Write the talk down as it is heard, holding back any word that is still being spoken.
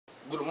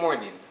Good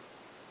morning.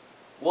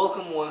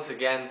 Welcome once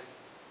again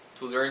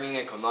to Learning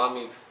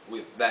Economics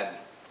with Danny.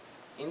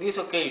 In this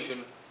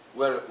occasion,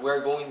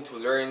 we're going to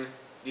learn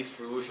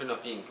distribution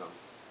of income.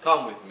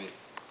 Come with me.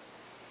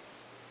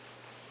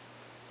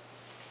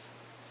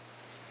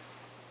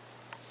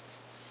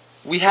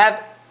 We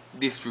have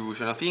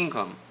distribution of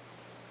income.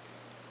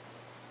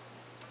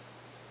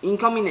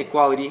 Income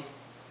inequality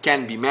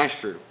can be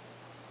measured.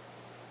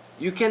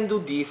 You can do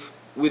this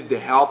with the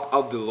help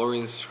of the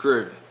Lorenz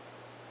curve.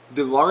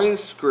 The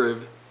Lorenz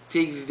curve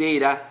takes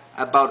data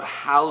about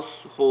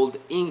household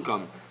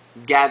income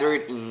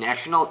gathered in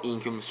national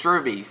income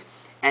surveys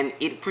and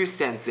it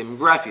presents them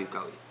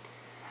graphically.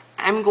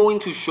 I'm going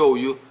to show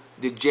you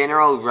the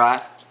general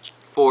graph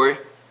for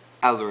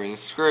a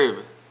Lorenz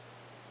curve.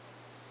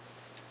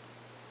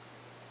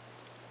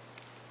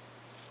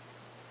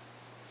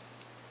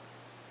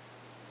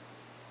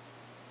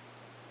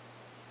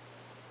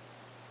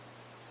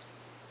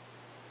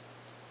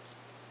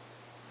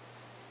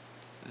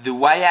 The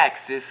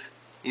y-axis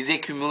is a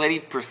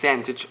cumulative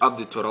percentage of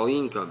the total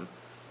income,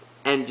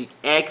 and the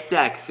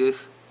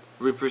x-axis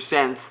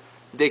represents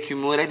the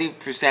cumulative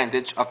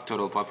percentage of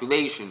total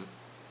population.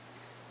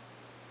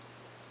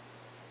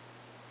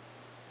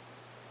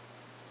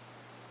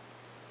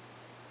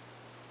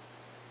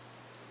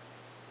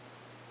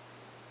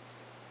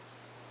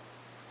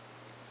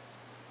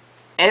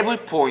 Every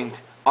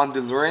point on the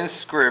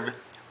Lorenz curve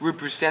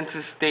represents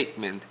a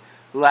statement,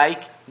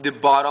 like the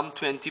bottom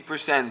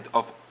 20%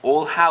 of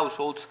all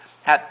households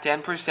have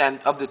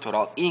 10% of the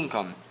total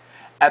income.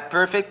 A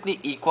perfectly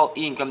equal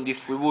income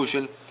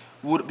distribution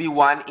would be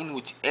one in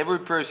which every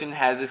person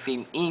has the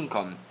same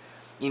income.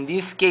 In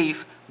this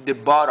case, the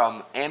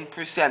bottom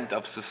n%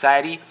 of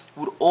society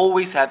would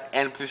always have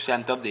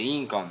n% of the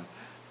income.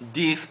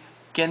 This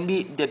can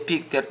be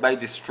depicted by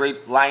the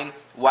straight line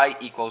y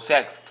equals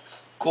x,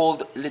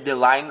 called the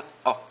line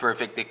of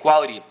perfect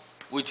equality,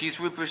 which is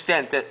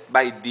represented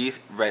by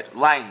this red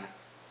line.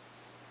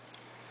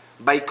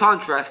 By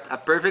contrast, a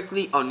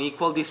perfectly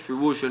unequal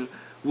distribution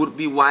would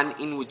be one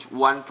in which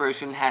one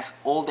person has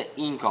all the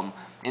income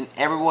and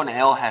everyone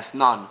else has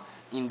none.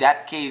 In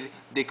that case,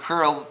 the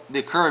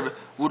curve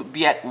would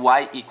be at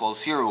y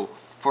equals 0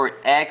 for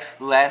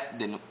x less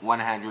than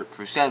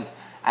 100%,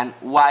 and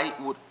y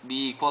would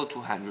be equal to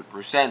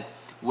 100%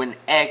 when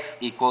x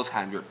equals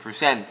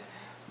 100%.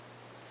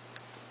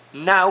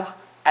 Now,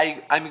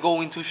 I'm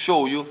going to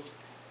show you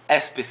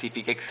a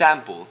specific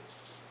example.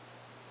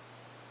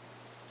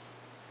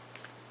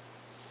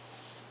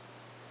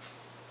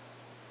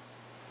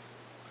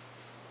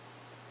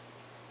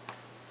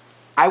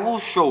 I will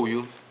show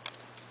you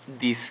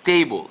this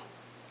table.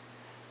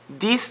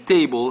 This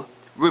table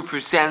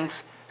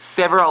represents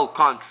several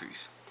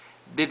countries,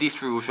 the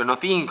distribution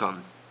of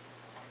income.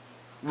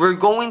 We're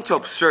going to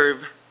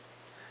observe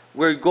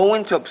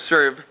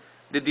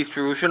the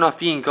distribution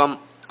of income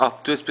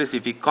of two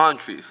specific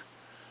countries,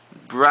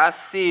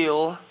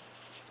 Brazil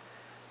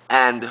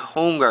and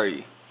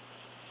Hungary.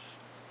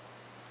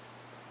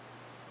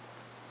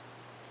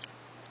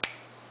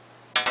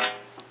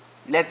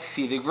 Let's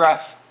see the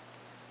graph.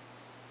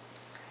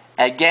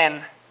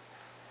 Again,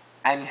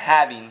 I'm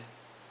having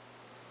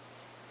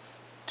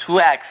two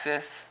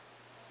axes,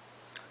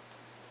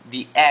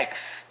 the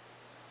x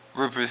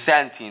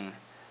representing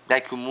the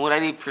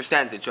cumulative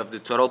percentage of the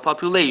total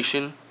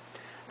population,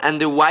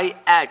 and the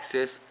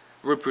y-axis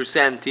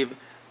representing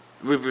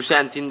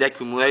the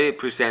cumulative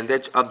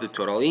percentage of the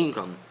total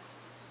income.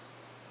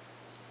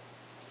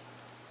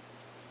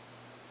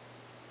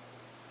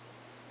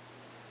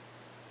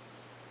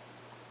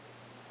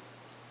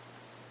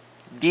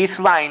 This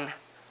line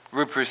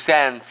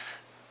represents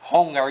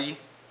Hungary,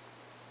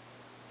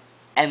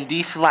 and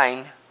this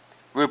line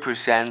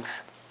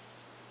represents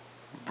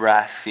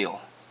Brazil.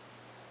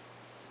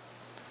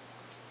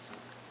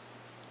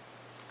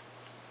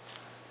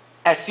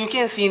 As you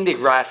can see in the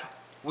graph,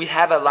 we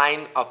have a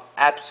line of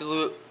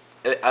absolute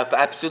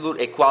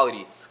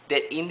equality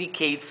that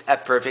indicates a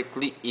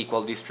perfectly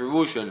equal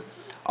distribution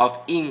of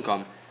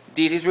income.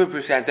 This is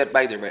represented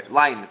by the red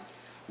line,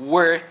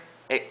 where,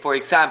 for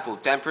example,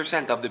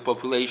 10% of the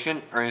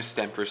population earns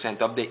 10%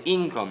 of the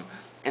income,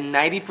 and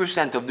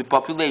 90% of the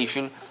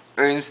population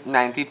earns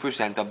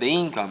 90% of the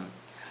income.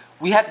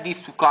 We have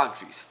these two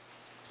countries,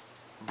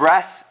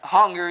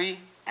 Hungary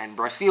and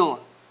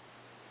Brazil.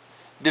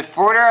 The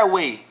further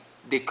away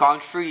the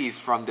country is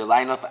from the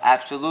line of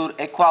absolute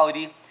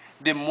equality,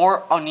 the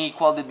more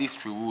unequal the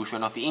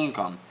distribution of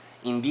income.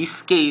 In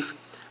this case,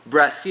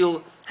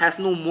 Brazil has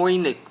more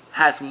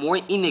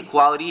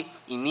inequality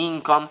in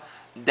income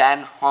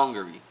than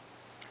Hungary.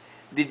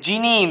 The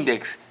Gini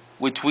index,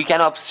 which we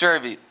can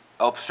observe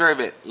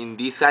it in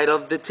this side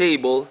of the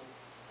table,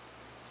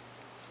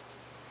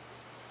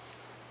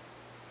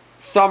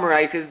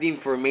 summarizes the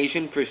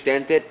information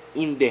presented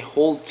in the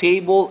whole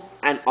table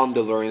and on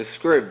the Lorenz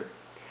curve.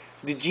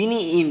 The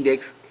Gini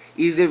index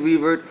is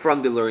derived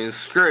from the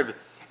Lorenz curve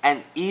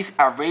and is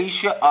a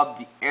ratio of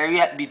the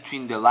area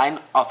between the line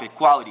of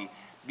equality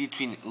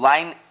between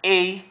line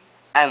A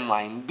and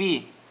line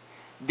B.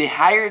 The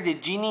higher the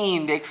Gini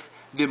index,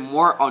 the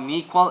more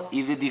unequal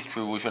is the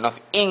distribution of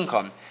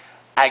income.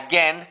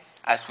 Again,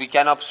 as we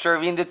can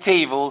observe in the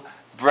table,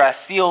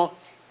 Brazil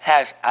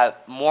has a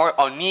more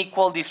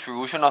unequal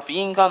distribution of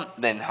income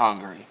than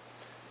Hungary.